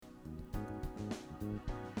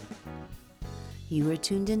You are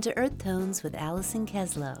tuned into Earth Tones with Allison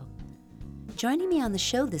Keslow. Joining me on the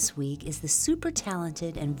show this week is the super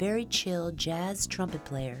talented and very chill jazz trumpet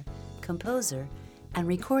player, composer, and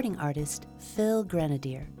recording artist Phil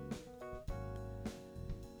Grenadier.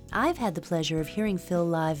 I've had the pleasure of hearing Phil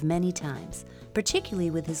live many times,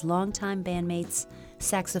 particularly with his longtime bandmates,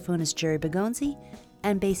 saxophonist Jerry Begonzi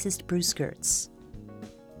and bassist Bruce Gertz.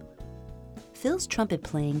 Phil's trumpet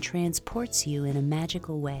playing transports you in a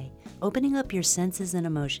magical way, opening up your senses and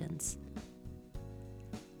emotions.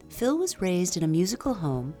 Phil was raised in a musical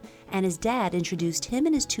home, and his dad introduced him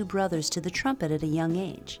and his two brothers to the trumpet at a young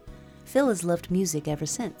age. Phil has loved music ever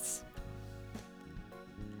since.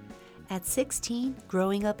 At 16,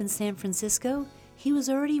 growing up in San Francisco, he was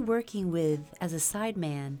already working with, as a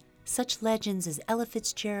sideman, such legends as Ella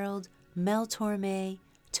Fitzgerald, Mel Torme,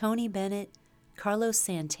 Tony Bennett, Carlos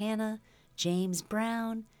Santana, James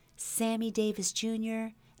Brown, Sammy Davis Jr.,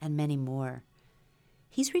 and many more.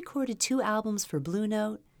 He's recorded 2 albums for Blue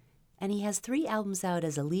Note, and he has 3 albums out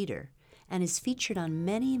as a leader, and is featured on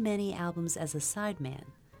many, many albums as a sideman.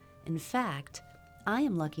 In fact, I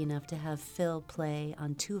am lucky enough to have Phil play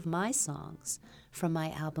on 2 of my songs from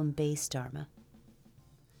my album Bass Dharma.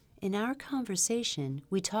 In our conversation,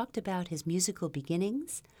 we talked about his musical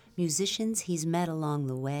beginnings, musicians he's met along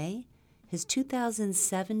the way, his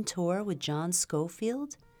 2007 tour with John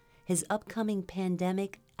Scofield, his upcoming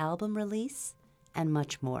Pandemic album release, and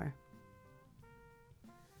much more.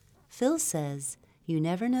 Phil says, you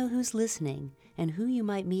never know who's listening and who you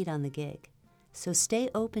might meet on the gig, so stay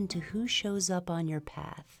open to who shows up on your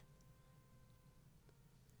path.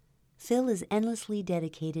 Phil is endlessly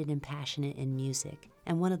dedicated and passionate in music,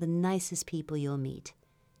 and one of the nicest people you'll meet.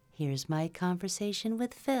 Here's my conversation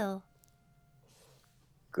with Phil.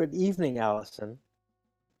 Good evening, Allison.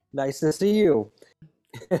 Nice to see you.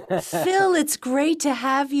 Phil, it's great to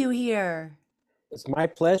have you here. It's my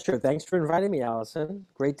pleasure. Thanks for inviting me, Allison.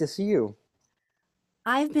 Great to see you.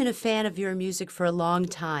 I've been a fan of your music for a long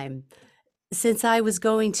time. Since I was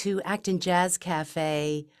going to Acton Jazz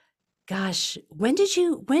Cafe, gosh, when did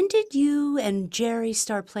you and Jerry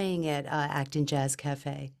start playing at Acton Jazz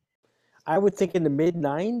Cafe? I would think in the mid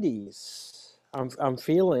 '90s. I'm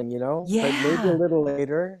feeling, but maybe a Yeah. little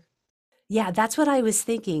later. Yeah, that's what I was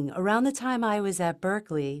thinking. Around the time I was at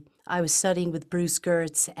Berkeley, I was studying with Bruce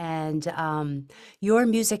Gertz, and your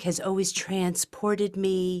music has always transported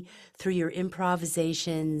me through your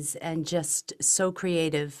improvisations and just so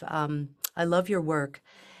creative. I love your work.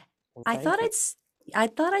 Well, I thought thank you. I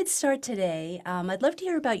thought I'd start today. I'd love to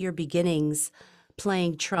hear about your beginnings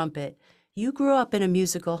playing trumpet. You grew up in a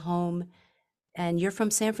musical home, and you're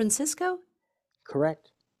from San Francisco? Correct.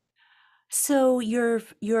 So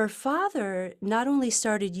your father not only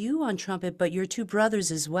started you on trumpet, but your 2 brothers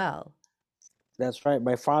as well. That's right.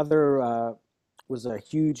 My father was a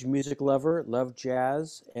huge music lover, loved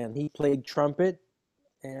jazz, and he played trumpet.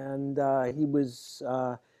 And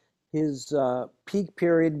his peak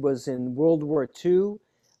period was in World War II.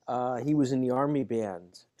 He was in the Army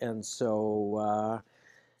band, and so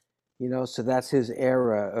that's his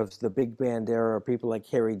era of the big band era, people like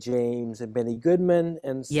Harry James and Benny Goodman.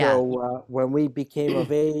 And Yeah. when we became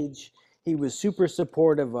of age, he was super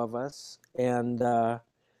supportive of us and got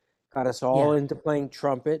us all Yeah. into playing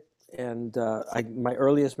trumpet. And my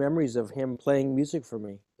earliest memories of him playing music for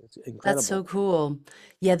me. It's That's so incredible. cool.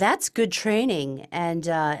 Yeah, that's good training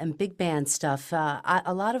and big band stuff.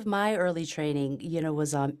 A lot of my early training,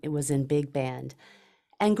 it was in big band.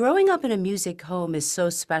 And growing up in a music home is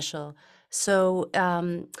so special. So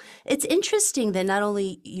it's interesting that not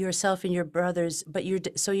only yourself and your brothers, but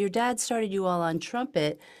so your dad started you all on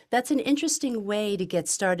trumpet. That's an interesting way to get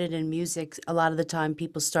started in music. A lot of the time,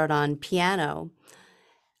 people start on piano,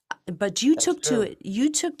 but That's true. you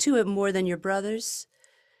took to it more than your brothers.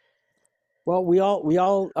 Well, we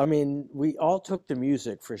all took to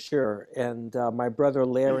music for sure. And my brother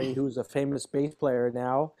Larry, who's a famous bass player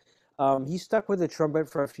now, he stuck with the trumpet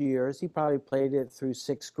for a few years. He probably played it through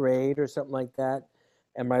 6th grade or something like that.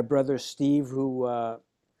 And my brother Steve, who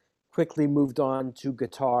quickly moved on to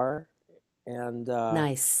guitar, and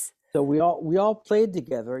Nice. so we all played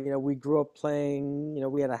together. We grew up playing.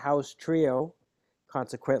 We had a house trio,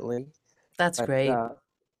 consequently. That's But great.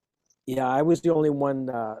 yeah, I was the only one.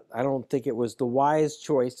 I don't think it was the wise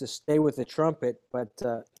choice to stay with the trumpet, but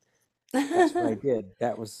that's what I did.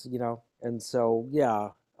 That was, and so yeah,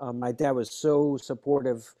 my dad was so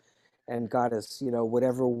supportive and got us,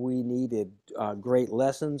 whatever we needed. Great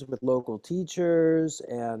lessons with local teachers,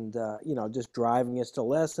 and just driving us to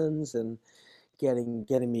lessons and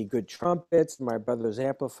getting me good trumpets, my brother's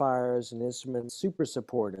amplifiers and instruments. Super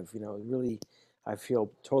supportive. Really, I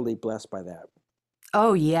feel totally blessed by that.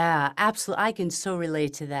 Oh, yeah, absolutely. I can so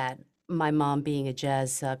relate to that. My mom being a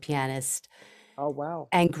jazz pianist Oh, wow.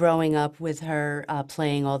 and growing up with her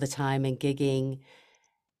playing all the time and gigging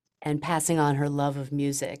and passing on her love of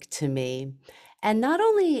music to me. And not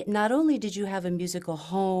only did you have a musical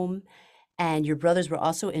home and your brothers were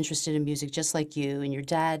also interested in music just like you, and your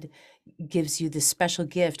dad gives you this special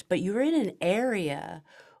gift, but you were in an area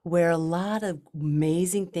where a lot of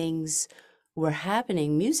amazing things were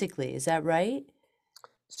happening musically. Is that right?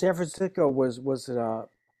 San Francisco was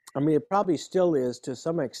I mean, it probably still is to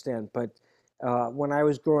some extent, but when I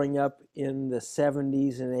was growing up in the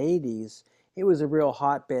 70s and 80s, it was a real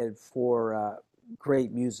hotbed for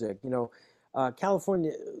great music. You know,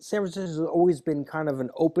 California, San Francisco has always been kind of an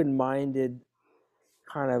open-minded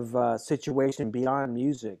kind of situation beyond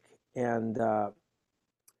music, and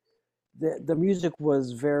the music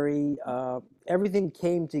was very everything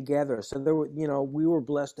came together. So there were, you know, we were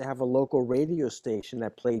blessed to have a local radio station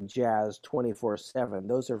that played jazz 24/7.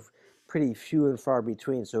 Those are pretty few and far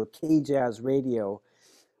between. So K Jazz Radio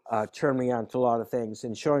turned me on to a lot of things.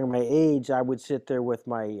 And showing my age, I would sit there with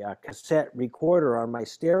my cassette recorder on my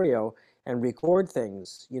stereo and record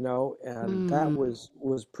things, you know, and that Mm,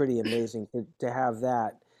 was pretty amazing to have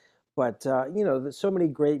that. But you know, there's so many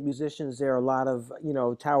great musicians there. A lot of, you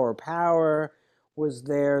know, Tower Power was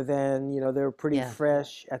there then. You know, they were pretty yeah,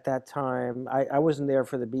 fresh at that time. I wasn't there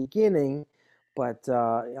for the beginning, but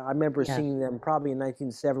I remember yeah. seeing them probably in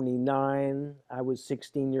 1979. I was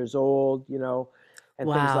 16 years old, you know, and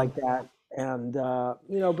things Wow. like that. And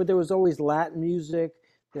you know, but there was always Latin music.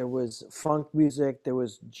 There was funk music. There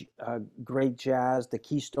was great jazz. The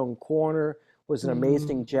Keystone Corner was an Mm,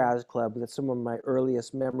 amazing jazz club. That's some of my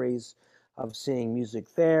earliest memories of seeing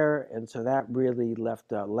music there. And so that really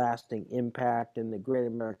left a lasting impact in the Great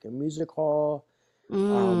American Music Hall,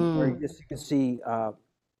 where mm. you can see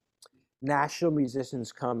national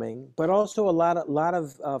musicians coming, but also a lot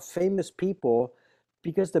of famous people,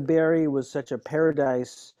 because the Bay Area was such a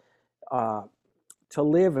paradise uh, to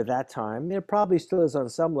live at that time. It probably still is on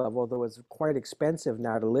some level, though it's quite expensive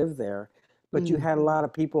now to live there. But you Mm. had a lot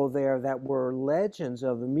of people there that were legends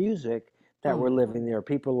of the music that were Oh, living there.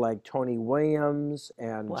 People like Tony Williams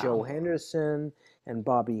and wow. Joe Henderson and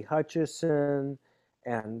Bobby Hutcherson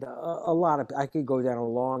and a lot of, I could go down a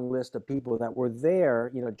long list of people that were there,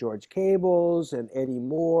 you know, George Cables and Eddie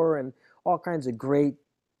Moore and all kinds of great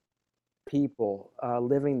people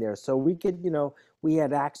living there. So we could, you know, we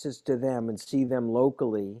had access to them and see them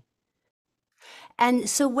locally. And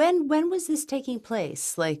so when was this taking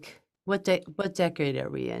place? Like what decade are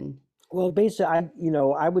we in? Well, basically, you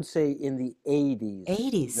know, I would say in the 80s,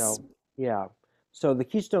 you 80s. know, yeah. So the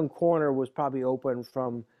Keystone Corner was probably open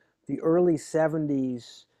from the early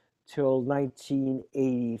 70s till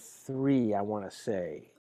 1983, I want to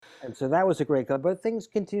say. And so that was a great club, but things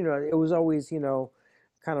continued. It was always, you know,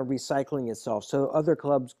 kind of recycling itself. So other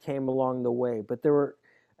clubs came along the way, but there were,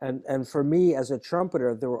 and for me as a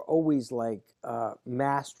trumpeter, there were always like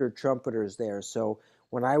master trumpeters there. So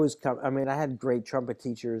when I was I mean, I had great trumpet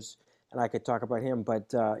teachers, and I could talk about him,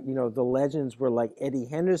 but you know, the legends were like Eddie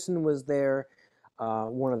Henderson was there,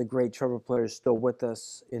 one of the great trumpet players still with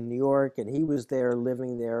us in New York, and he was there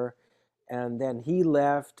living there, and then he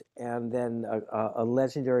left, and then a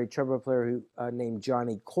legendary trumpet player who named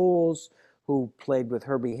Johnny Coles, who played with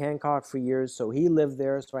Herbie Hancock for years, so he lived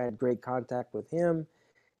there, so I had great contact with him,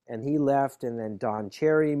 and he left, and then Don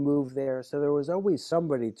Cherry moved there, so there was always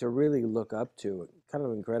somebody to really look up to. Kind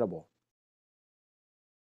of incredible.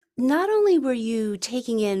 Not only were you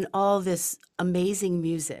taking in all this amazing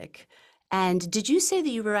music, and did you say that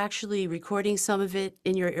you were actually recording some of it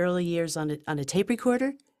in your early years on a tape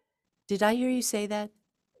recorder? Did I hear you say that?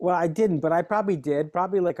 Well, I didn't, but I probably did.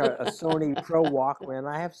 Probably like a Sony Pro Walkman.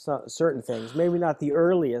 I have certain things, maybe not the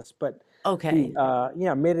earliest, but the Okay.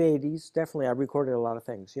 yeah, mid '80s. Definitely, I recorded a lot of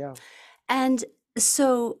things. Yeah. And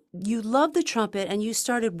so you loved the trumpet and you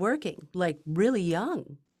started working like really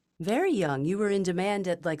young, very young. You were in demand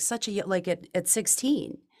at like such a like at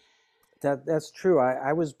 16. That's true.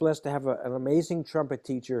 I was blessed to have an amazing trumpet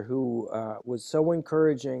teacher who was so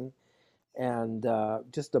encouraging and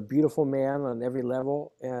just a beautiful man on every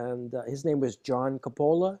level. And his name was John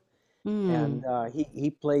Capola, and Mm.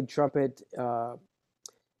 he played trumpet.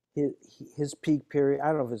 His his peak period. I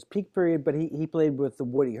don't know if his peak period, but he played with the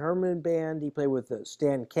Woody Herman band. He played with the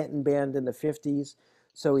Stan Kenton band in the '50s.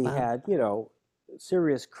 So he Wow. had, you know,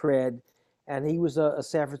 serious cred. And he was a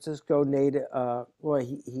San Francisco native. Well,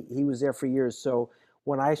 he was there for years. So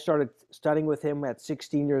when I started studying with him at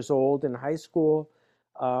 16 years old in high school,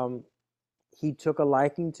 um, he took a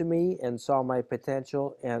liking to me and saw my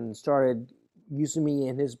potential and started using me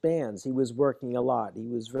in his bands. He was working a lot. He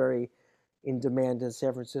was very in demand in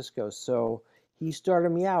San Francisco. So he started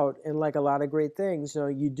me out, and like a lot of great things,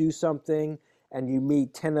 you do something and you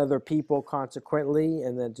meet 10 other people consequently,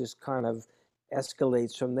 and then just kind of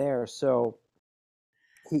escalates from there. So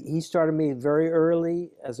he started me very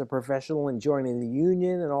early as a professional and joining the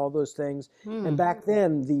union and all those things. And Hmm. back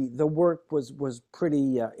then, the work was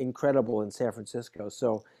pretty incredible in San Francisco.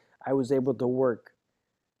 So I was able to work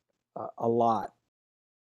a lot.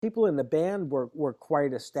 People in the band were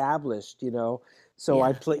quite established, So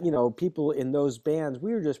I Yeah. play, people in those bands,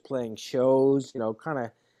 we were just playing shows, kind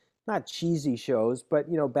of not cheesy shows, but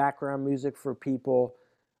background music for people.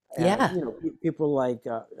 And Yeah. people like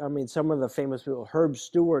I mean, some of the famous people, Herb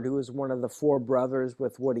Stewart, who was one of the four brothers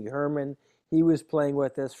with Woody Herman, he was playing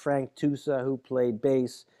with us. Frank Tusa, who played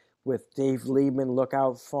bass with Dave Liebman,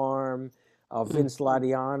 Lookout Farm. Mm. Vince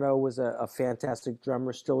Ladiano was a fantastic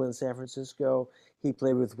drummer still in San Francisco. He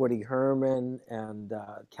played with Woody Herman and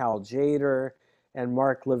Cal Jader. And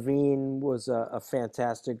Mark Levine was a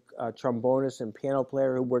fantastic trombonist and piano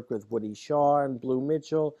player who worked with Woody Shaw and Blue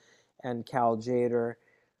Mitchell and Cal Jader.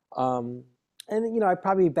 Um, and I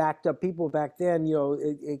probably backed up people back then.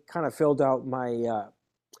 It kind of filled out my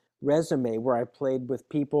resume where I played with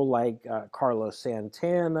people like Carlos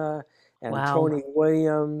Santana and Wow. Tony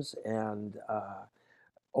Williams and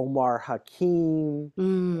Omar Hakim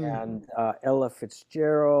Mm. and Ella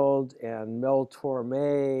Fitzgerald and Mel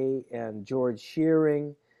Torme and George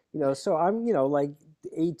Shearing. So I'm, like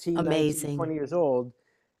 18, 19, Amazing. 20 years old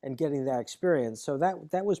and getting that experience. So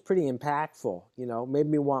that was pretty impactful, made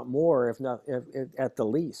me want more, if not if at the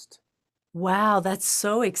least. Wow, that's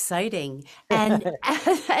so exciting. And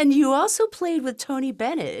and you also played with Tony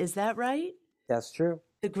Bennett, is that right? That's true.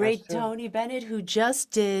 The That's great true. Tony Bennett, who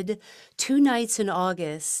just did 2 nights in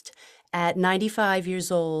August at 95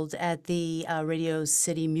 years old at the Radio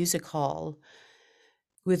City Music Hall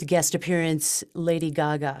with guest appearance Lady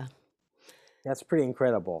Gaga. That's pretty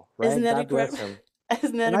incredible, Isn't right? that God bless incredible? him.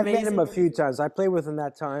 Isn't that And I've met him a amazing? few times. I played with him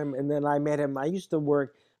that time, and then I met him. I used to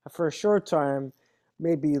work for a short time,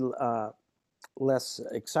 maybe less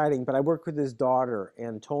exciting, but I worked with his daughter,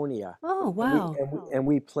 Antonia, Oh, and we wow. and we, and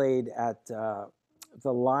we played at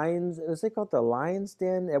the Lions. Is it called the Lions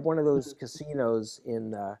Den at one of those casinos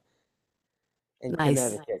in Nice.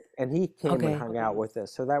 Connecticut? And he came and Okay. hung out with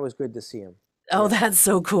us, so that was good to see him. Oh, Yeah, that's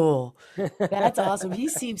so cool. That's awesome. He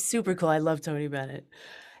seems super cool. I love Tony Bennett.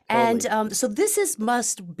 And totally. so this is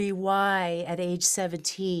must be why at age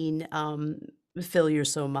 17, Phil, you're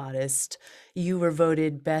so modest. You were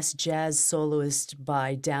voted best jazz soloist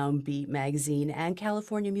by Downbeat magazine and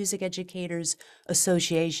California Music Educators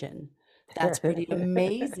Association. That's pretty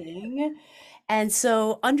amazing. And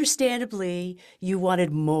so understandably, you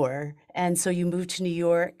wanted more. And so you moved to New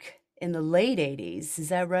York in the late 80s. Is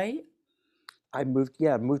that right? Moved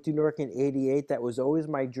to New York in '88. That was always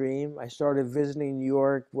my dream. I started visiting New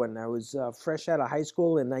York when I was fresh out of high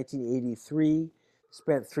school in 1983.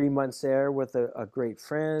 Spent 3 months there with a great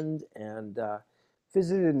friend and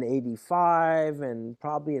visited in '85 and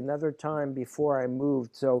probably another time before I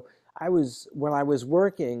moved. So when I was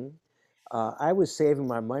working, I was saving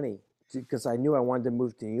my money because I knew I wanted to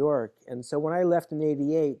move to New York. And so when I left in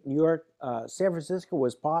 '88, New York, San Francisco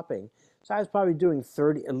was popping. So I was probably doing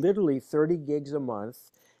literally 30 gigs a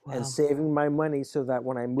month and Wow. saving my money so that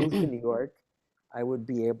when I moved to New York, I would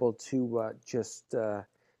be able to just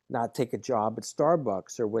not take a job at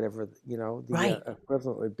Starbucks or whatever, the Right.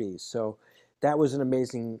 equivalent would be. So that was an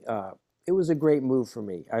amazing, it was a great move for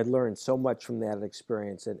me. I learned so much from that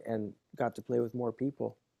experience and got to play with more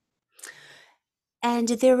people. And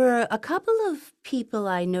there were a couple of people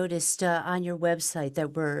I noticed on your website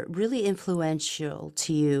that were really influential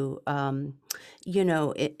to you,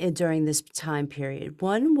 during this time period.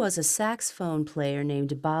 One was a saxophone player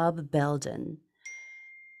named Bob Belden.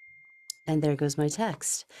 And there goes my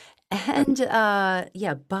text. And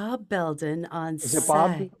yeah, Bob Belden on Is it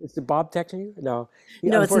Bob? sax. Is it Bob texting you? No,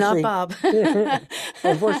 No, it's not unfortunately, Bob.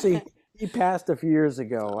 unfortunately, he passed a few years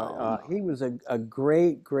ago. Oh, He was a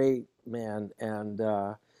great, great man and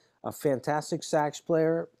a fantastic sax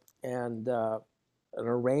player and an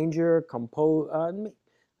arranger,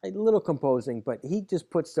 a little composing, but he just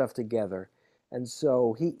put stuff together. And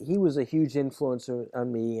so he was a huge influence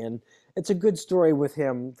on me. And it's a good story with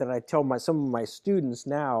him that I tell some of my students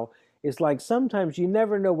now. Is like sometimes you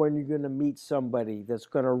never know when you're going to meet somebody that's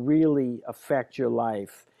going to really affect your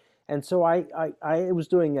life. And so I was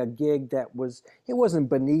doing a gig that was, it wasn't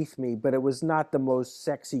beneath me, but it was not the most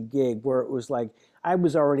sexy gig where it was like, I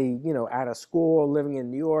was already, out of school, living in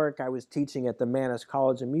New York. I was teaching at the Mannes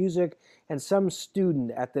College of Music, and some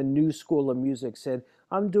student at the New School of Music said,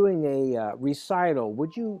 "I'm doing a recital.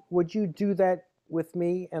 Would you do that with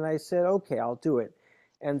me?" And I said, "Okay, I'll do it."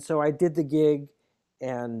 And so I did the gig,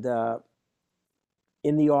 and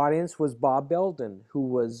in the audience was Bob Belden, who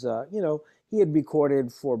was, he had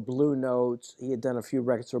recorded for Blue Note. He had done a few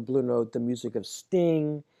records for Blue Note, the music of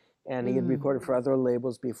Sting, and he had Mm. recorded for other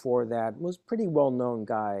labels before that. Was a pretty well-known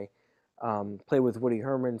guy. Played with Woody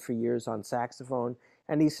Herman for years on saxophone.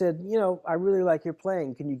 And he said, "I really like your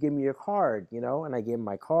playing. Can you give me your card?" And I gave him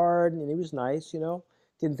my card, and he was nice.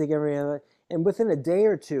 Didn't think everything of it. And within a day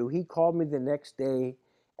or two, he called me the next day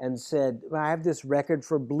and said, "Well, I have this record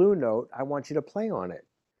for Blue Note. I want you to play on it."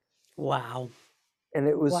 Wow. And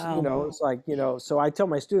it was, Wow. it's like, so I tell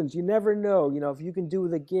my students, you never know, if you can do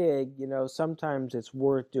the gig, sometimes it's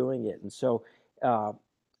worth doing it. And so uh,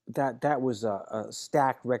 that was a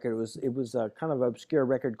stacked record. It was a kind of obscure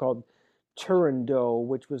record called Turandot,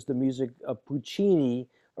 which was the music of Puccini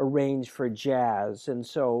arranged for jazz. And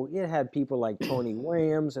so it had people like Tony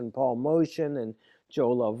Williams and Paul Motian and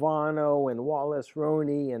Joe Lovano and Wallace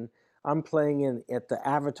Roney, and I'm playing at the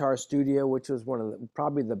Avatar Studio, which was one of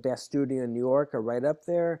probably the best studio in New York, or right up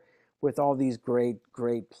there, with all these great,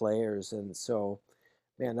 great players. And so,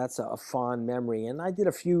 man, that's a fond memory. And I did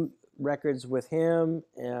a few records with him,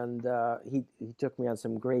 and he took me on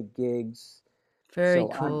some great gigs. Very So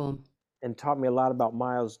cool. and taught me a lot about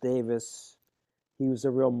Miles Davis. He was a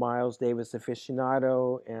real Miles Davis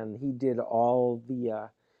aficionado, and he did all the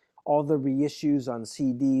reissues on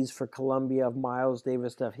CDs for Columbia of Miles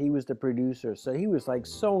Davis stuff. He was the producer, so he was like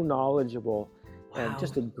so knowledgeable and Wow.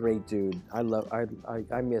 just a great dude. I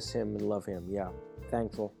miss him and love him. Yeah,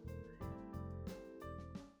 thankful.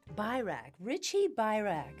 Birack, Richie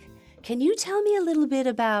Birack. Can you tell me a little bit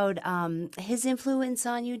about his influence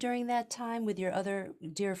on you during that time with your other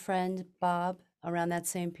dear friend Bob around that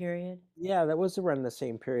same period? Yeah, that was around the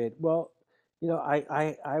same period. Well,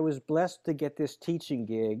 I was blessed to get this teaching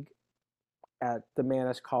gig at the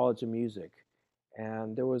Mannes College of Music.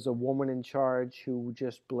 And there was a woman in charge who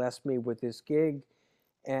just blessed me with this gig.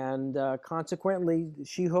 And consequently,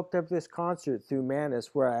 she hooked up this concert through Mannes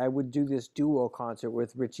where I would do this duo concert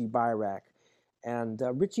with Richie Birack. And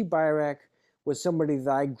Richie Birack was somebody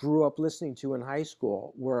that I grew up listening to in high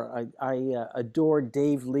school, where I adored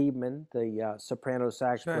Dave Liebman, the soprano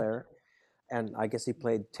sax Sure. player, and I guess he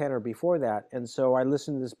played tenor before that. And so I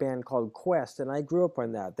listened to this band called Quest, and I grew up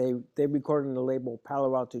on that. They recorded on the label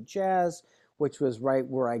Palo Alto Jazz, which was right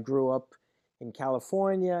where I grew up in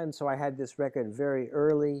California, and so I had this record very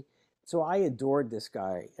early. So I adored this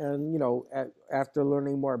guy, and after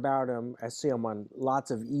learning more about him, I see him on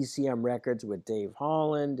lots of ECM records with Dave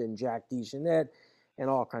Holland and Jack DeJohnette, and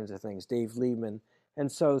all kinds of things, Dave Liebman.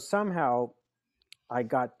 And so somehow I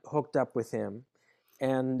got hooked up with him,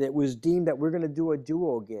 and it was deemed that we're going to do a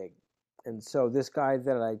duo gig. And so this guy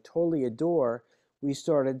that I totally adore, we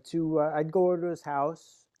started to, I'd go over to his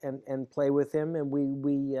house and play with him, and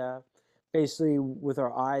we basically, with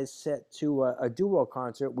our eyes set to a duo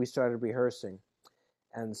concert, we started rehearsing.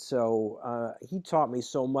 And so he taught me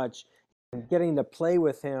so much. And getting to play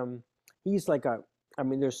with him, he's like I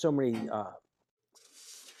mean, there's so many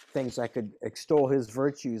things I could extol his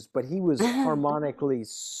virtues, but he was harmonically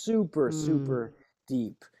super, Mm, super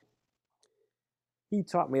deep. He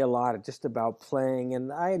taught me a lot just about playing, and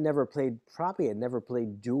probably had never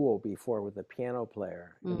played duo before with a piano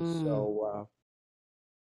player. And mm. so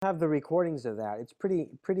I have the recordings of that. It's pretty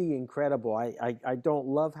incredible. I don't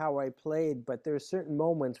love how I played, but there's certain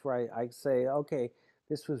moments where I say, okay,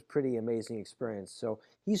 this was pretty amazing experience. So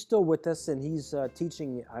he's still with us, and he's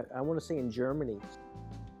teaching, I want to say, in Germany.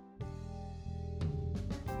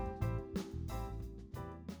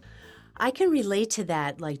 I can relate to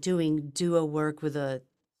that, like doing duo work with a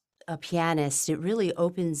pianist. It really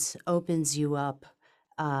opens you up,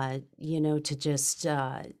 to just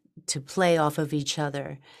to play off of each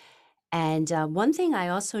other. And one thing I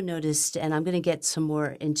also noticed, and I'm going to get some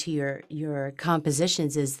more into your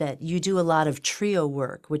compositions, is that you do a lot of trio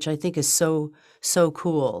work, which I think is so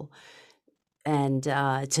cool. And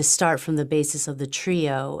to start from the basis of the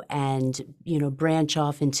trio, and branch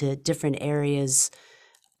off into different areas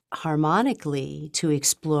harmonically to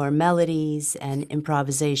explore melodies and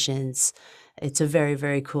improvisations. It's a very,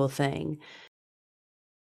 very cool thing.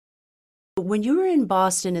 When you were in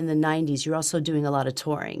Boston in the 90s, you're also doing a lot of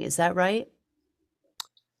touring. Is that right?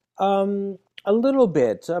 Um, A little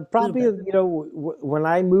bit. A little Probably, bit. when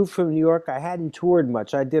I moved from New York, I hadn't toured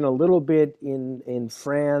much. I did a little bit in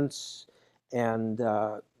France and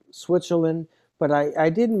Switzerland, but I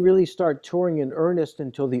didn't really start touring in earnest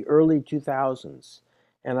until the early 2000s.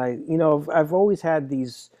 And I've always had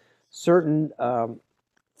these certain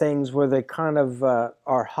things where they kind of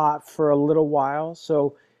are hot for a little while.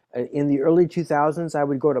 So in the early 2000s, I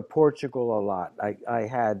would go to Portugal a lot. I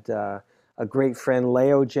had a great friend,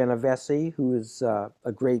 Leo Genovese, who is a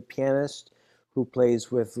great pianist who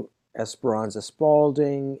plays with Esperanza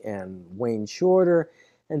Spalding and Wayne Shorter.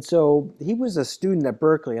 And so he was a student at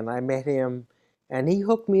Berkeley, and I met him, and he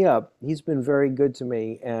hooked me up. He's been very good to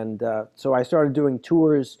me. And so I started doing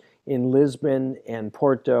tours in Lisbon and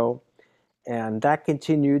Porto, and that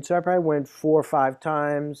continued. So I probably went 4 or 5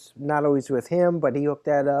 times, not always with him, but he hooked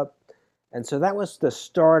that up. And so that was the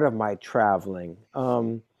start of my traveling.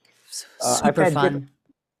 I've Super had different, fun.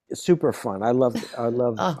 super fun.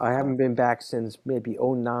 Oh, I haven't been back since maybe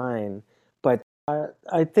 '09, but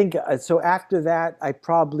I think so. After that, I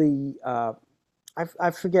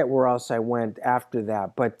forget where else I went after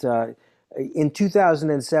that, but in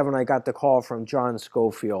 2007, I got the call from John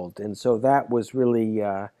Schofield. And so that was really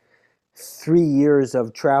 3 years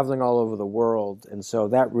of traveling all over the world. And so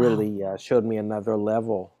that wow. really showed me another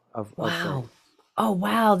level of things. Wow. Oh,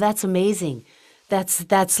 wow, that's amazing.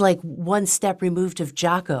 That's like one step removed of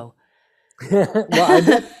Jocko.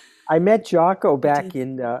 Well, I met Jocko You back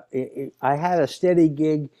did? in. I had a steady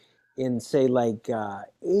gig in, say, like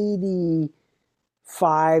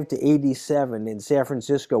 85 to 87 in San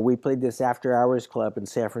Francisco. We played this after hours club in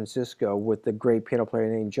San Francisco with the great piano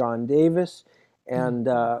player named John Davis, Mm. and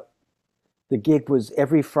the gig was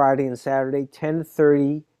every Friday and Saturday,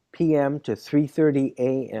 10:30 p.m. to 3:30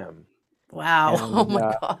 a.m. Wow. Oh And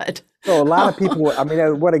my God. so a lot of people, I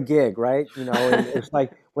mean, what a gig, right? And it's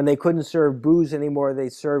like when they couldn't serve booze anymore, they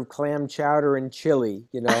served clam chowder and chili,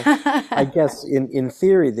 I guess in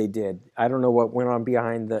theory they did. I don't know what went on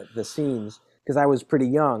behind the scenes because I was pretty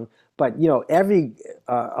young. But,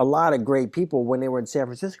 a lot of great people when they were in San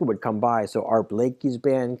Francisco would come by. So Art Blakey's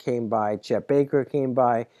band came by, Chet Baker came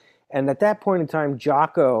by. And at that point in time,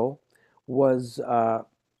 Jocko was,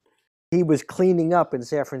 he was cleaning up in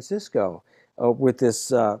San Francisco with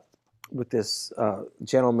this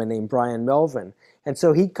gentleman named Brian Melvin. And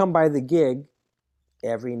so he'd come by the gig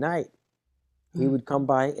every night. He Mm. would come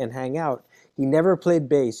by and hang out. He never played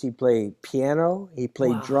bass. He played piano. He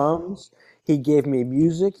played Wow. drums. He gave me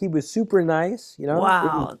music. He was super nice. It was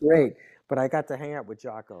Wow. great. But I got to hang out with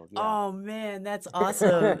Jocko. Yeah. Oh man, that's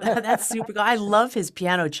awesome. That's super cool. I love his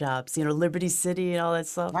piano chops, Liberty City and all that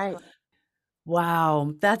stuff. Right.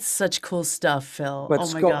 Wow, that's such cool stuff, Phil. But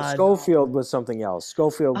Oh my God. Schofield was something else.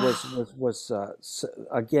 Schofield was Ah, was was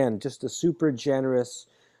again just a super generous,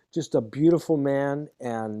 just a beautiful man.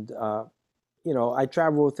 And I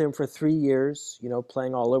traveled with him for 3 years.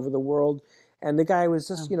 Playing all over the world. And the guy was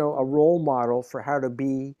just um, a role model for how to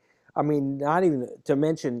be. I mean, not even to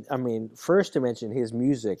mention. I mean, first to mention his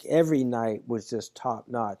music. Every night was just top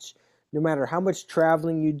notch. No matter how much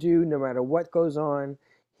traveling you do, no matter what goes on,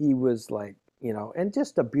 he was like, and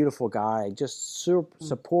just a beautiful guy, just super mm.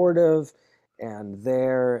 supportive and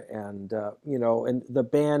there. And and the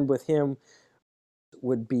band with him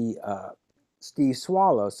would be Steve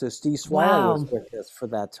Swallow. So Steve Swallow was Wow, with us for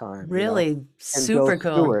that time, really and Bill super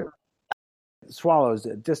cool. Stewart. Swallow's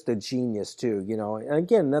just a genius too. And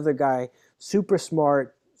again, another guy, super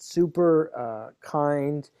smart, super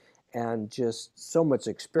kind, and just so much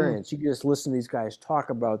Mm. experience. You can just listen to these guys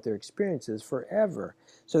talk about their experiences forever.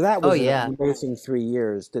 So that Oh was an yeah. amazing 3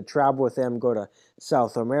 years to travel with them, go to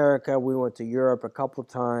South America. We went to Europe a couple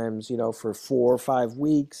times, for 4 or 5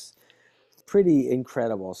 weeks. Pretty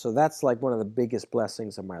incredible. So that's like one of the biggest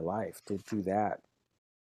blessings of my life to do that.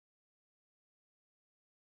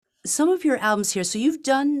 Some of your albums here. So you've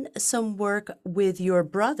done some work with your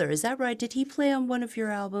brother. Is that right? Did he play on one of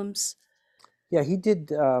your albums? Yeah, he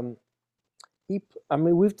did. I mean,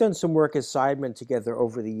 we've done some work as sidemen together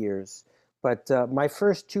over the years, but my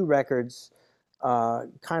first two records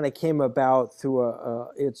kind of came about through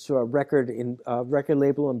it's a record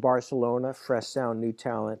label in Barcelona, Fresh Sound, New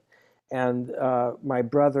Talent, and my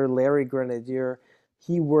brother Larry Grenadier,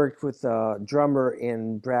 he worked with a drummer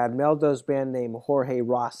in Brad Meldo's band named Jorge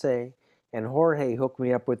Rossi, and Jorge hooked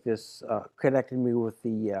me up with this, connected me with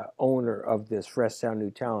the owner of this Fresh Sound, New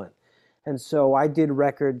Talent. And so I did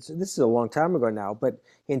records. This is a long time ago now, but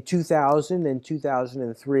in 2000 and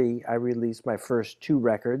 2003, I released my first two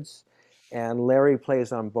records, and Larry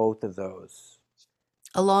plays on both of those.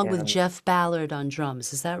 Along with And Jeff Ballard on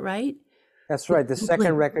drums. Is that right? That's right. The Who second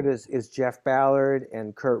played? record is Jeff Ballard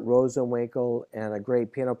and Kurt Rosenwinkel and a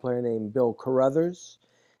great piano player named Bill Carruthers.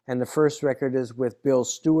 And the first record is with Bill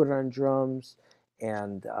Stewart on drums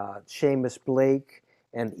and Seamus Blake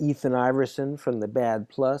and Ethan Iverson from the Bad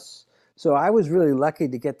Plus. So I was really lucky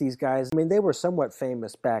to get these guys. I mean, they were somewhat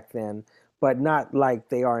famous back then, but not like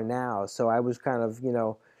they are now. So I was kind of,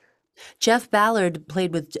 Jeff Ballard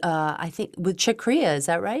played with, I think, with Chick Corea. Is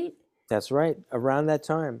that right? that's right, around that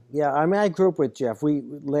time. Yeah, I mean, I grew up with Jeff.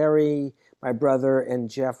 Larry, my brother, and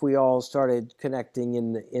Jeff, we all started connecting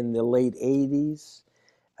in the late '80s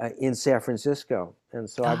in San Francisco, and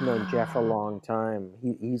so I've known Jeff a Ah. long time.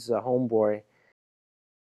 He's a homeboy.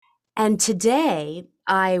 And today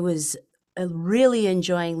I was really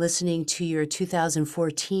enjoying listening to your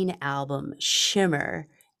 2014 album, Shimmer.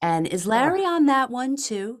 And is Larry on that one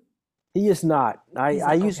too? He is not. He's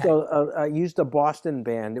I not. used Okay. I used a Boston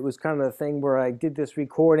band. It was kind of a thing where I did this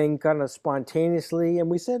recording kind of spontaneously, and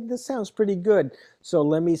we said this sounds pretty good. So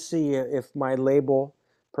let me see if my label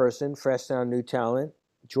person, Fresh Sound New Talent,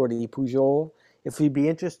 Jordi Pujol, if he'd be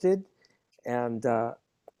interested, and uh,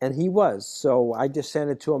 and he was. So I just sent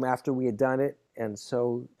it to him after we had done it, and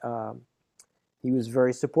so he was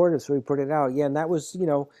very supportive, so we put it out. Yeah, and that was,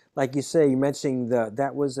 like you say, you mentioning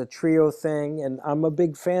that was a trio thing, and I'm a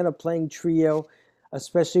big fan of playing trio,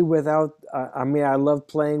 especially without. I mean, I love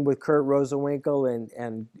playing with Kurt Rosenwinkel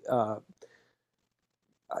and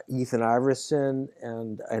Ethan Iverson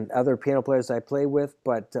and other piano players I play with,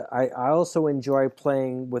 but I also enjoy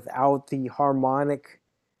playing without the harmonic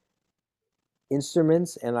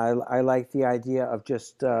instruments, and I like the idea of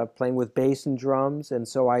just playing with bass and drums, and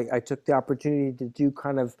so I took the opportunity to do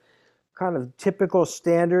kind of typical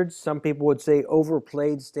standards. Some people would say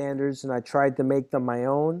overplayed standards, and I tried to make them my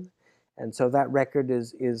own. And so that record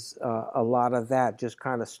is a lot of that, just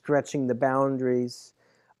kind of stretching the boundaries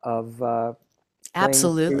of playing trio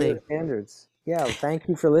Absolutely. standards. Yeah, thank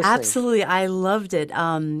you for listening. Absolutely. I loved it.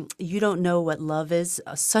 You Don't Know What Love Is.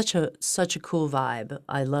 Such a cool vibe.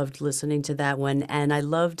 I loved listening to that one. And I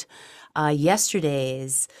loved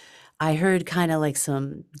yesterday's. I heard kind of like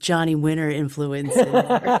some Johnny Winter influence in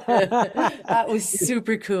there. That was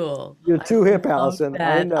super cool. You're I too hip, love Allison. I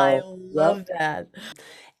that. I know. Yep. love that.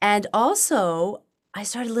 And also, I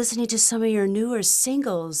started listening to some of your newer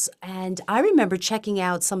singles, and I remember checking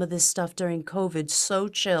out some of this stuff during COVID. So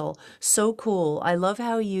chill, so cool. I love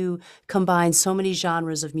how you combine so many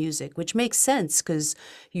genres of music, which makes sense because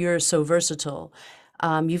you're so versatile.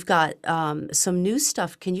 You've got some new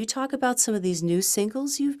stuff. Can you talk about some of these new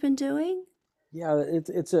singles you've been doing? Yeah,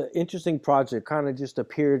 it's an interesting project. Kind of just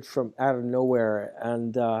appeared from out of nowhere,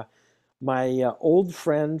 and my old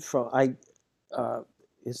friend uh,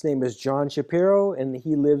 his name is John Shapiro, and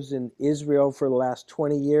he lives in Israel for the last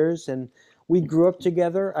 20 years, and we grew up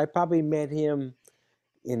together. I probably met him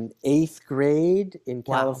in eighth grade in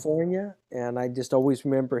Wow. California, and I just always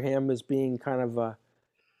remember him as being kind of a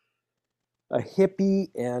hippie,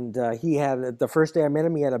 and he had the first day I met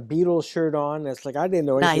him, he had a Beatles shirt on. It's like I didn't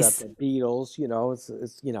know anything about Nice. the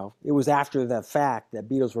Beatles, it was after the fact that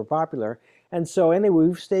Beatles were popular. And so anyway,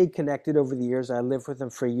 we've stayed connected over the years. I lived with him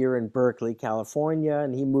for a year in Berkeley, California,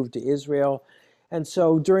 and he moved to Israel. And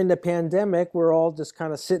so during the pandemic, we're all just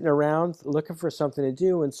kind of sitting around looking for something to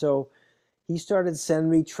do. And so he started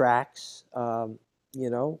sending me tracks, online,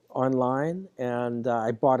 and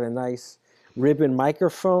I bought a nice ribbon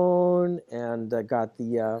microphone and got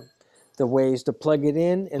the ways to plug it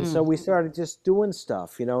in, and so Mm. we started just doing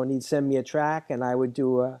stuff, and he'd send me a track, and I would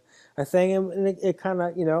do a thing, and it kind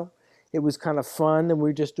of, it was kind of fun, and we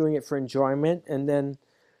were just doing it for enjoyment, and then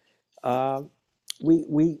uh,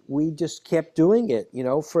 we just kept doing it,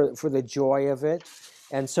 for the joy of it.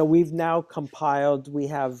 And so we've now compiled. We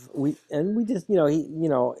just,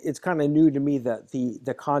 it's kind of new to me that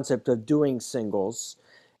the concept of doing singles,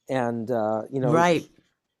 and Right.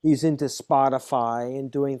 he's into Spotify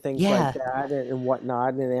and doing things like Yeah. that and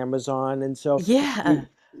whatnot, and Amazon, and so we Yeah.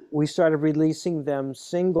 we started releasing them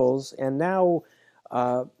singles, and now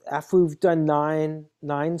after we've done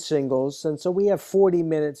nine singles, and so we have 40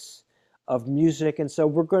 minutes of music, and so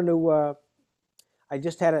we're going to. I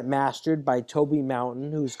just had it mastered by Toby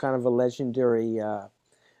Mountain, who's kind of a legendary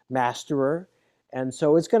masterer. And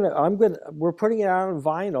so we're putting it out on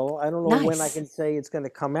vinyl. I don't know when I Nice. can say it's going to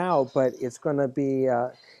come out, but it's going to be,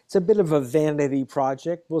 it's a bit of a vanity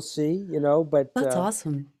project. We'll see, but That's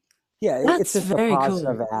awesome. yeah, it's That's just a very cool.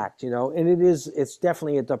 positive act, and it's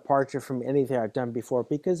definitely a departure from anything I've done before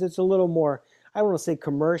because it's a little more, I don't want to say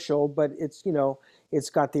commercial, but it's, it's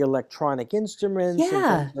got the electronic instruments and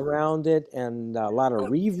things Yeah. around it, and a lot of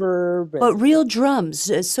reverb, But and real drums.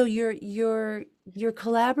 So your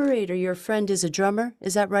collaborator, your friend is a drummer.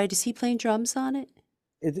 Is that right? Is he playing drums on it?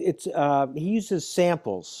 it's he uses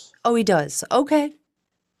samples. Oh, he does. Okay.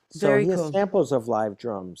 So Very he has cool. samples of live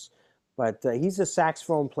drums, but he's a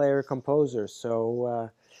saxophone player composer. So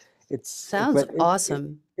Sounds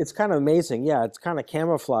awesome. it's kind of amazing. Yeah, it's kind of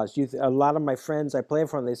camouflaged. A lot of my friends I play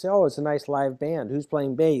for, they say, "Oh, it's a nice live band. Who's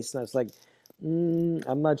playing bass?" And I was like,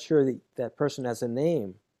 I'm not sure that that person has a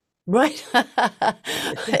name. Right.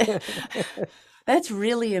 That's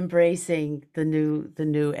really embracing the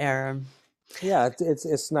new era. Yeah,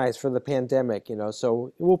 it's nice for the pandemic,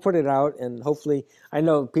 So we'll put it out, and hopefully, I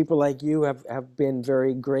know people like you have been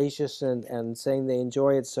very gracious and saying they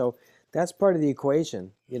enjoy it. So that's part of the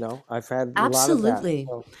equation. I've had a lot of that. Absolutely.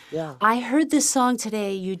 So yeah. I heard this song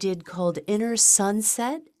today you did called Inner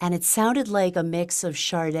Sunset, and it sounded like a mix of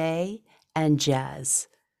Sade and jazz.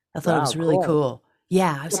 I thought it Wow, was really cool. cool.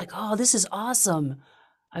 Yeah, I was like, oh, this is awesome.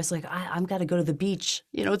 I was like, I'm got to go to the beach.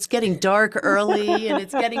 It's getting dark early and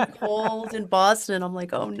it's getting cold in Boston. I'm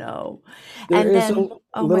like, oh no. There And is a then,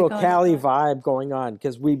 oh my little God. Cali vibe going on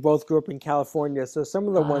because we both grew up in California. So some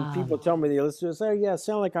of the ones people Um, tell me, the listeners, oh yeah, it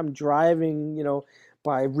sound like I'm driving,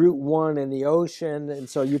 by Route One in the ocean, and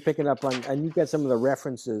so you pick it up on, and you get some of the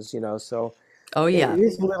references, So oh it yeah.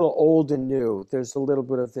 is a little old and new. There's a little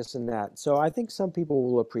bit of this and that. So I think some people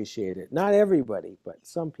will appreciate it. Not everybody, but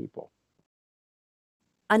some people.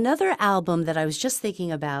 Another album that I was just thinking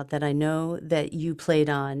about that I know that you played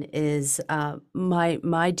on is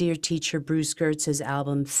my dear teacher Bruce Gertz's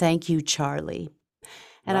album "Thank You, Charlie."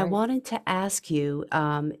 And I Right. wanted to ask you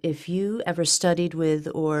if you ever studied with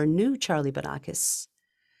or knew Charlie Banakis.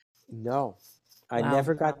 No, I Wow.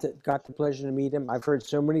 never got the pleasure to meet him. I've heard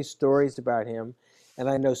so many stories about him, and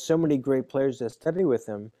I know so many great players that study with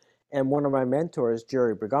him. And one of my mentors,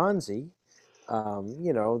 Jerry Bergonzi,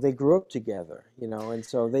 they grew up together, and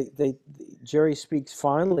so Jerry speaks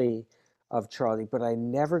fondly of Charlie, but I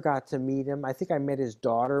never got to meet him. I think I met his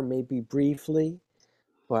daughter maybe briefly,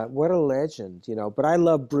 but what a legend, But I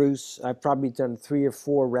love Bruce. I've probably done 3 or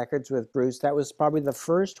 4 records with Bruce. That was probably the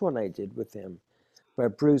first one I did with him.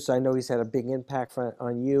 But Bruce, I know he's had a big impact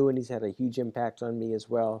on you, and he's had a huge impact on me as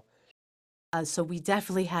well. So we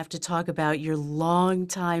definitely have to talk about your long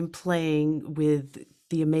time playing with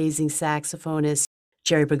the amazing saxophonist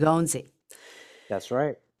Jerry Bergonzi. That's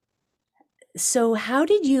right. So how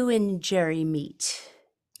did you and Jerry meet?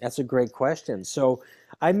 That's a great question. So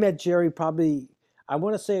I met Jerry probably, I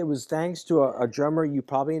want to say it was thanks to a drummer you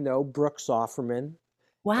probably know, Brooks Offerman, and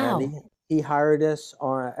Wow. he hired us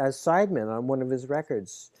as sidemen on one of his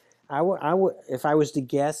records. If I was to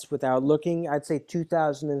guess without looking, I'd say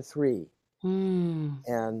 2003. Hmm.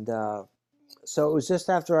 And so it was just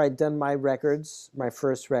after I'd done my records, my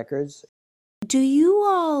first records. Do you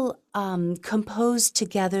all compose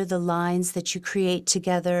together the lines that you create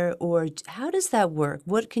together, or how does that work?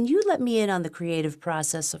 What can you let me in on the creative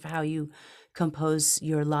process of how you compose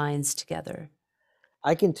your lines together?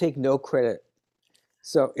 I can take no credit.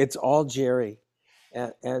 So it's all Jerry.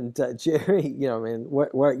 And Jerry,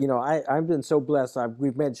 and I've been so blessed.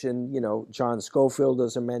 We've mentioned, John Schofield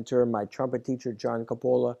as a mentor, my trumpet teacher, John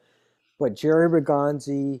Coppola, but Jerry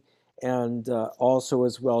Bergonzi, and also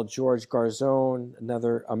as well George Garzone,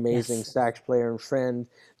 another amazing Yes. sax player and friend.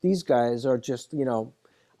 These guys are just,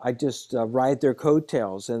 I just ride their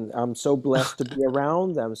coattails, and I'm so blessed to be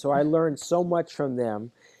around them. So I learned so much from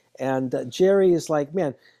them. And Jerry is like,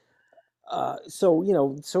 man, so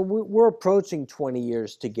we're approaching 20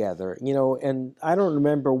 years together, and I don't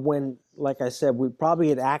remember when, like I said, we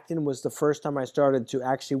probably at Acton was the first time I started to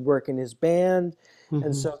actually work in his band. And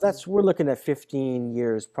Hmm. so we're looking at 15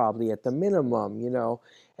 years probably at the minimum,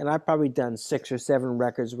 and I've probably done 6 or 7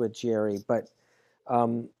 records with Jerry, but,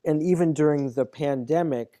 and even during the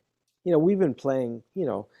pandemic, we've been playing,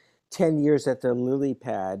 10 years at the Lily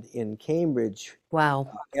Pad in Cambridge Wow,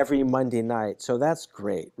 every Monday night. So that's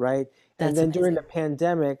great, right? And that's then during the amazing.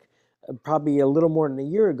 pandemic, probably a little more than a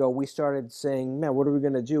year ago, we started saying, man, what are we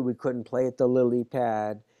going to do? We couldn't play at the Lily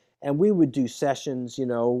Pad. And we would do sessions,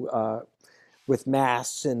 with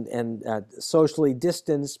masks and socially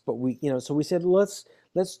distanced. But so we said, let's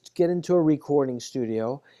get into a recording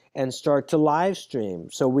studio and start to live stream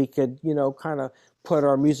so we could, kind of put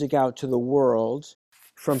our music out to the world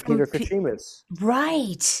from From Peter Katrimas.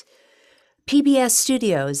 right, PBS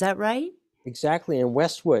Studio, is that right? Exactly, in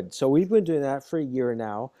Westwood. So we've been doing that for a year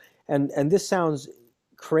now. And this sounds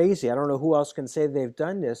crazy. I don't know who else can say they've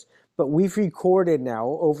done this, but we've recorded now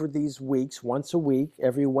over these weeks, once a week,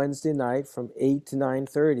 every Wednesday night from 8 to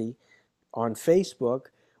 9:30, on Facebook,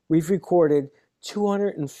 we've recorded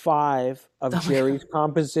 205 of Oh my God. Jerry's Oh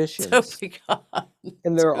compositions, my God.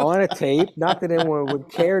 and they're on a tape. Not that anyone would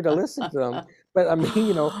care to listen to them, but I mean,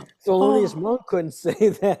 Thelonious Oh, Monk couldn't say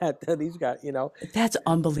that he's got, that's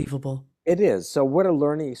unbelievable. it is. So what a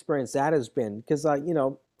learning experience that has been, because I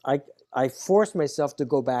I forced myself to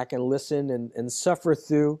go back and listen and suffer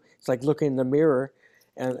through. It's like looking in the mirror,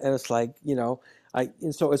 and it's like,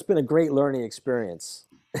 and so it's been a great learning experience.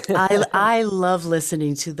 I love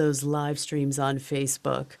listening to those live streams on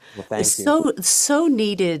Facebook. Well, It's thank you. so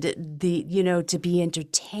needed, to be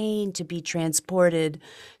entertained, to be transported,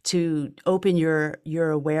 to open your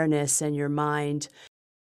awareness and your mind.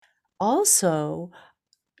 Also,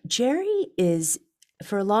 Jerry is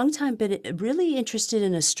for a long time been really interested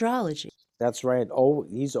in astrology. That's right. Oh,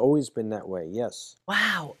 he's always been that way. Yes.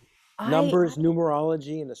 Wow. I Numbers,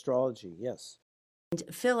 numerology, and astrology. Yes.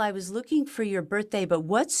 Phil, I was looking for your birthday, but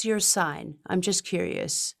what's your sign? I'm just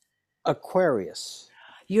curious. Aquarius.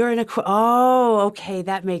 You're an Oh, okay,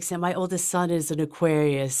 that makes sense. My oldest son is an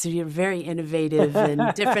Aquarius, so you're very innovative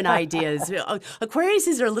and different ideas.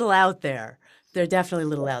 Aquariuses are a little out there. They're definitely a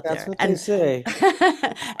little out That's there. what they And say.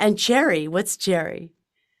 and Jerry, what's Jerry?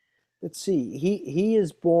 Let's see. He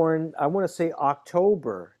is born, I want to say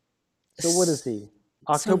October. So what is S- he?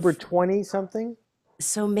 So October 20 something?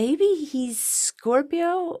 so maybe he's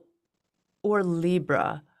Scorpio or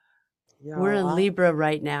Libra. We're in Yeah. Libra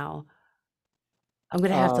right now. I'm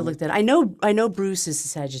gonna have to Um, look that. I know Bruce is a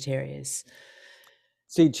Sagittarius.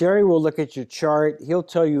 See, Jerry will look at your chart. He'll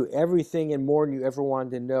tell you everything and more than you ever wanted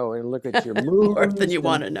to know, and look at your More than moons. you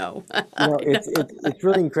want to know. I It's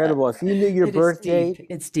really incredible. If you knew your It is birth deep. date,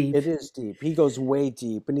 It's deep. it is deep. He goes way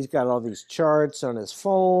deep, and he's got all these charts on his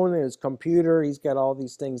phone and his computer. He's got all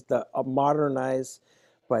these things to modernize.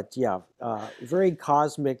 But yeah, very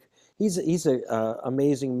cosmic. He's a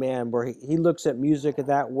amazing man where he looks at music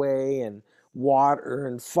that way, and water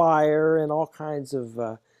and fire and all kinds of.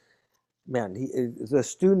 Man, the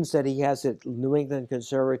students that he has at New England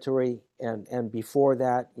Conservatory and before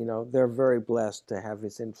that, they're very blessed to have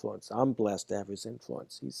his influence. I'm blessed to have his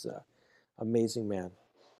influence. He's an amazing man.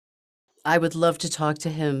 I would love to talk to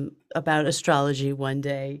him about astrology one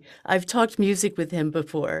day. I've talked music with him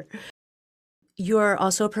before. You're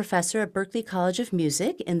also a professor at Berklee College of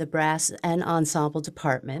Music in the brass and ensemble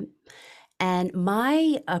department. And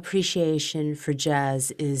my appreciation for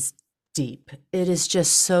jazz is deep. It is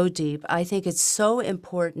just so deep. I think it's so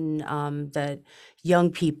important that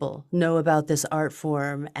young people know about this art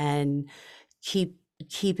form and keep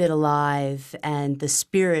keep it alive, and the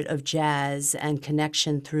spirit of jazz and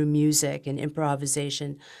connection through music and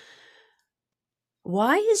improvisation.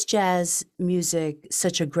 Why is jazz music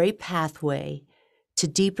such a great pathway to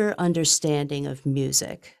deeper understanding of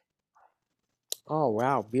music? Oh,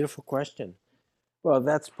 wow, beautiful question. Well,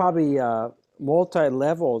 that's probably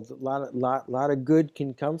multi-leveled. A lot of good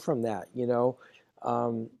can come from that.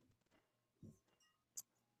 Um,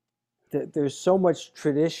 there's so much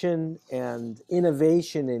tradition and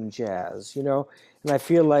innovation in jazz, and I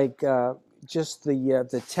feel like just the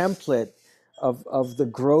template of the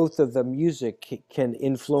growth of the music can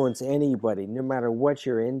influence anybody, no matter what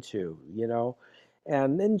you're into,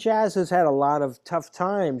 and then jazz has had a lot of tough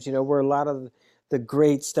times, where a lot of the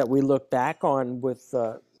greats that we look back on with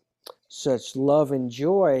such love and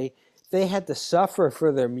joy, they had to suffer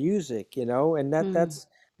for their music, and Mm, that's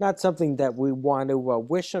not something that we want to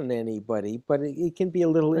wish on anybody, but it can be a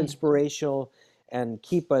little right. inspirational and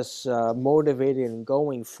keep us motivated and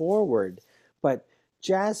going forward. But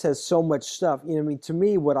jazz has so much stuff. I mean, to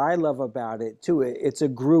me, what I love about it too, it's a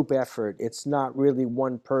group effort. It's not really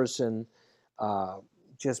one person uh,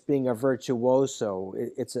 just being a virtuoso.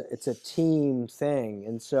 It's a team thing,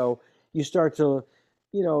 and so you start to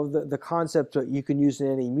the concept that you can use in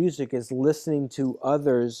any music is listening to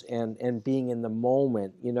others and being in the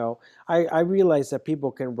moment. I realize that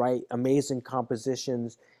people can write amazing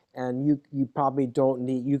compositions, and you probably don't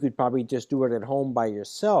need, you could probably just do it at home by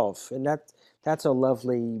yourself, and that's a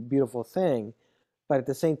lovely, beautiful thing. But at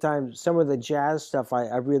the same time, some of the jazz stuff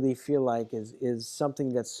I really feel like is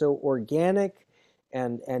something that's so organic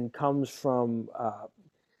and comes from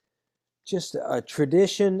just a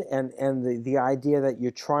tradition and the idea that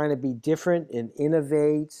you're trying to be different and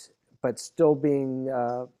innovate, but still being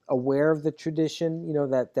aware of the tradition,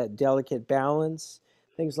 that delicate balance,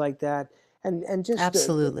 things like that. And just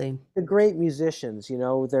Absolutely. the great musicians,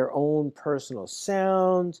 their own personal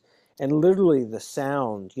sound and literally the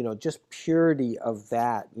sound, just purity of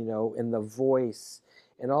that, in the voice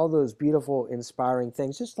and all those beautiful, inspiring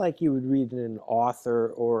things, just like you would read in an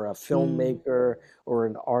author or a Mm, filmmaker or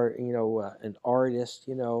an artist,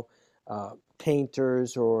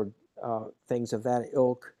 painters or things of that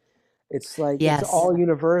ilk. It's like it's Yes. all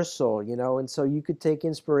universal, and so you could take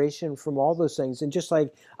inspiration from all those things, and just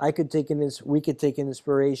like we could take an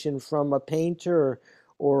inspiration from a painter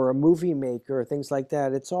or a movie maker or things like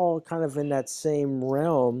that. It's all kind of in that same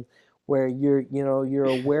realm where you're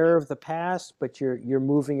aware of the past, but you're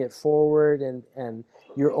moving it forward, and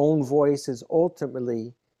your own voice is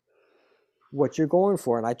ultimately what you're going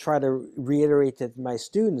for. And I try to reiterate to my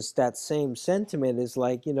students that same sentiment is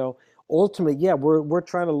like, ultimately, yeah, we're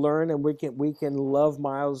trying to learn, and we can love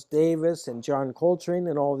Miles Davis and John Coltrane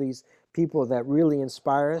and all these people that really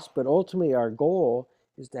inspire us, but ultimately our goal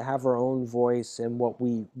is to have our own voice and what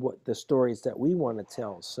the stories that we want to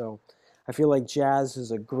tell. So I feel like jazz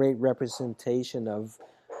is a great representation of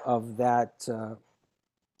that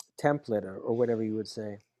template or whatever you would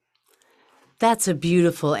say. That's a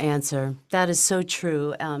beautiful answer. That is so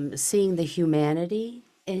true. Seeing the humanity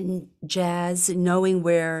in jazz, knowing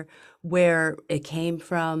where it came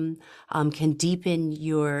from, can deepen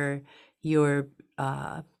your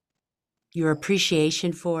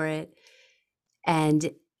appreciation for it,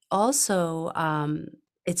 and also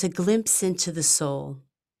it's a glimpse into the soul.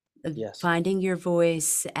 Yes. Finding your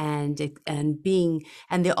voice and being,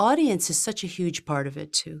 and the audience is such a huge part of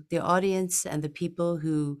it too. The audience and the people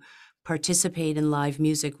who participate in live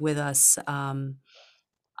music with us.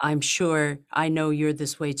 I'm sure, I know you're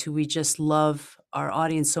this way too. We just love our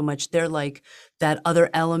audience so much. They're like that other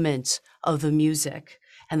element of the music,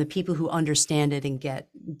 and the people who understand it and get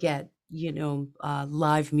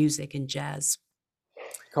live music and jazz.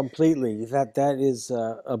 Completely. That is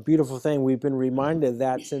a beautiful thing. We've been reminded of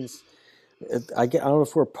that since I don't know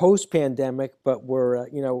if we're post-pandemic, but we're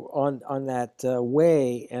on that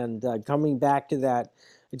way, and coming back to that.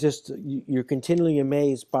 You're continually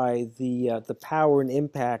amazed by the power and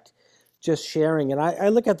impact just sharing. And I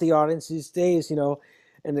look at the audience these days, and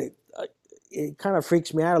it kind of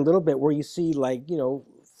freaks me out a little bit where you see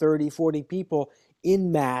 30, 40 people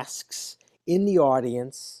in masks in the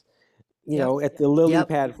audience. Yep. At the lily Yep.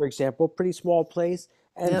 pad, for example, pretty small place,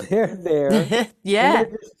 and Yep. they're there, and Yeah.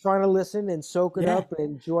 they're just trying to listen and soak it Yeah. up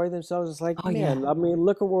and enjoy themselves. It's like, Oh yeah. man, I mean,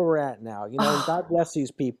 look at where we're at now, and God Oh, bless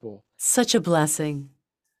these people. such a blessing.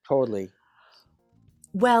 Totally.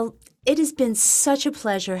 Well, it has been such a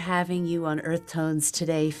pleasure having you on Earth Tones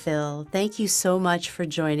today, Phil. Thank you so much for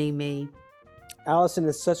joining me. Allison,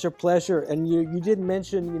 it's such a pleasure. And you did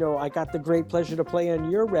mention, I got the great pleasure to play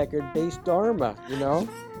on your record, Bass Dharma,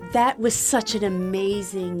 That was such an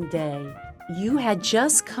amazing day. You had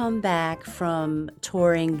just come back from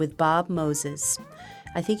touring with Bob Moses.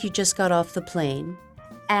 I think you just got off the plane.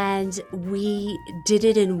 And we did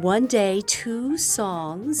it in one day, 2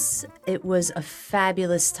 songs. It was a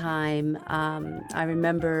fabulous time. I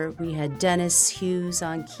remember we had Dennis Hughes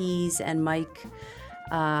on keys and Mike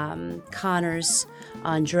Connors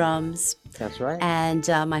on drums. That's right. And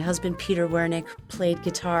my husband, Peter Wernick, played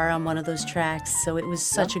guitar on one of those tracks. So it was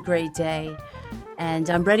such a great day. And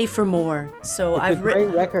I'm ready for more. So It's I've a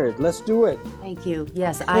great record. Let's do it. Thank you.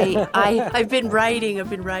 Yes, I've been writing.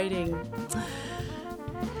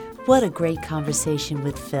 What a great conversation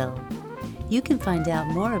with Phil. You can find out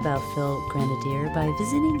more about Phil Grenadier by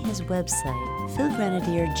visiting his website,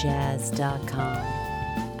 philgrenadierjazz.com.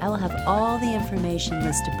 I will have all the information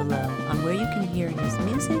listed below on where you can hear his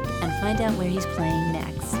music and find out where he's playing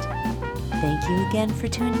next. Thank you again for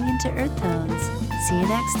tuning into Earth Tones. See you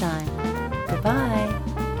next time. Goodbye.